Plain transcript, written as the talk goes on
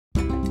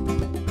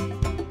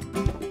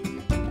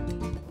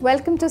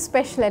Welcome to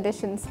Special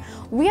Editions.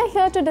 We are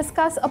here to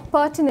discuss a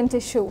pertinent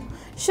issue.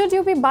 Should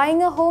you be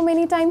buying a home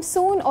anytime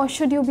soon, or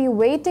should you be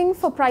waiting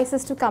for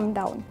prices to come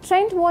down?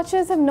 Trend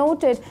watchers have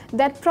noted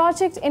that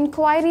project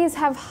inquiries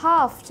have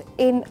halved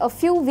in a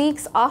few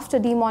weeks after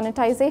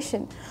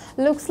demonetization.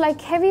 Looks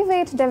like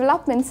heavyweight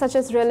developments such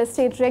as Real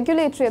Estate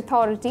Regulatory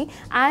Authority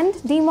and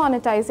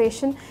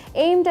demonetization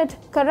aimed at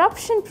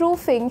corruption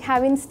proofing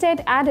have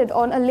instead added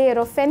on a layer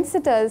of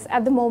fence-sitters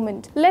at the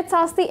moment. Let's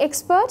ask the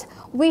expert.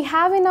 We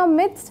have in our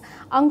midst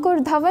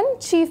Ankur Dhawan,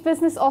 Chief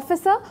Business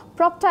Officer,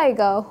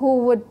 PropTiger, who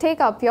would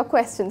take up your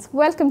questions.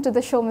 Welcome to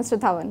the show, Mr.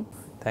 Dhawan.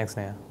 Thanks,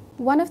 Neha.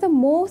 One of the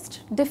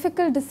most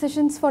difficult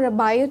decisions for a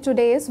buyer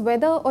today is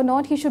whether or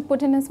not he should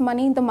put in his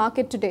money in the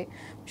market today.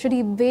 Should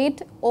he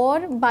wait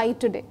or buy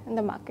today in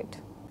the market?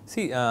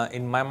 See,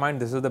 in my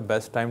mind, this is the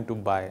best time to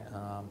buy.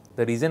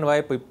 The reason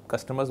why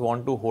customers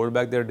want to hold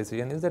back their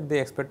decision is that they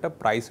expect a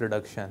price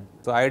reduction.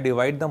 So I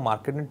divide the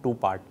market in two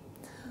parts.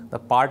 The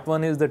part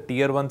one is the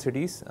tier 1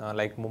 cities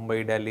like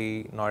Mumbai,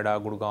 Delhi,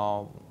 Noida,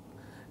 Gurgaon,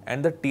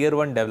 and the tier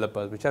 1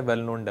 developers, which are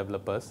well-known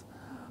developers,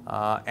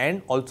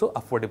 and also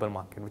affordable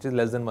market, which is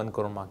less than 1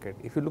 crore market.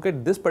 If you look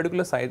at this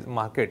particular size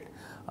market,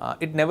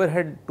 it never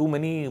had too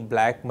many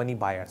black money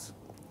buyers.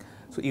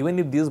 So even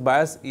if these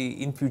buyers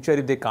in future,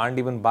 if they can't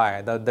even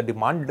buy, the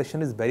demand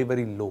reduction is very,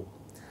 very low.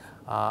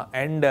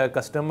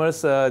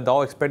 Customers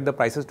now expect the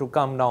prices to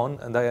come down.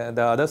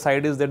 The other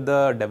side is that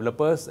the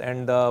developers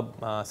and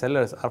the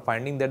sellers are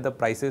finding that the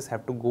prices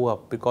have to go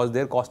up because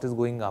their cost is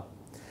going up.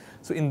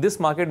 So in this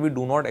market, we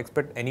do not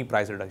expect any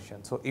price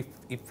reduction. So if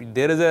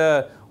there is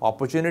a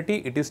opportunity,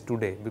 it is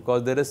today,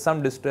 because there is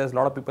some distress. A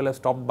lot of people have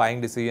stopped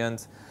buying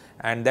decisions,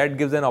 and that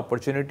gives an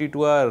opportunity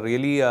to a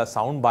really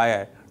sound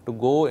buyer to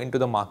go into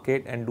the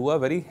market and do a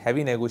very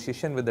heavy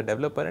negotiation with the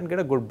developer and get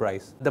a good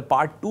price. The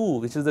part 2,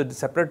 which is the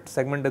separate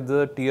segment of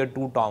the tier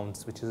 2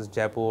 towns, which is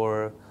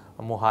Jaipur,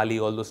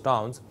 Mohali, all those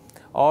towns,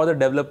 or the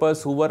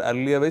developers who were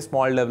earlier very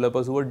small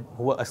developers who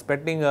were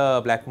expecting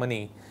black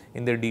money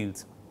in their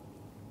deals.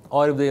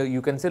 Or if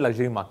you can say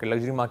luxury market.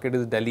 Luxury market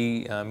is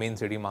Delhi main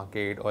city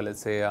market, or let's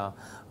say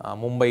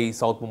Mumbai,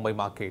 South Mumbai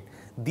market.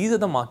 These are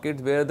the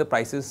markets where the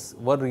prices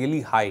were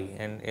really high,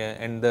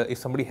 and if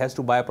somebody has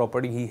to buy a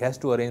property, he has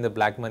to arrange the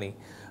black money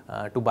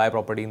to buy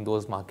property in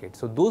those markets.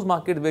 So those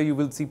markets where you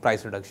will see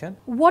price reduction.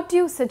 What do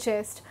you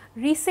suggest?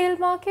 Resale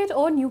market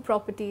or new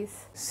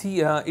properties?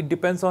 See, it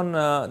depends on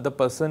the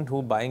person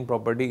who buying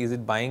property. Is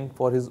it buying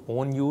for his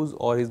own use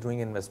or he's doing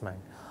investment?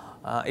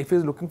 If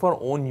he's looking for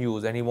own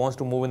use and he wants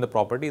to move in the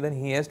property, then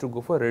he has to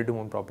go for ready to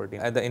move property.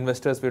 The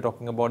investors we're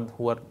talking about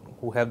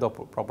who have the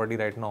property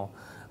right now,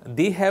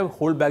 they have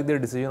hold back their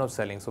decision of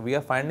selling. So we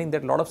are finding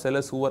that a lot of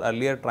sellers who were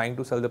earlier trying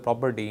to sell the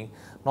property,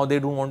 now they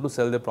don't want to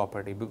sell the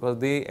property because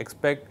they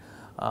expect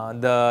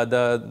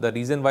the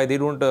reason why they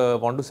don't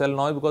want to sell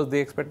now is because they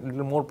expect a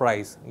little more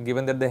price,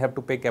 given that they have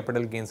to pay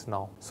capital gains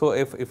now. So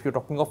if you're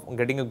talking of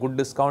getting a good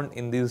discount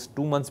in this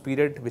 2 months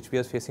period which we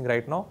are facing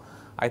right now,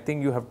 I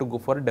think you have to go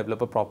for a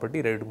developer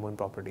property, ready to move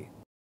property.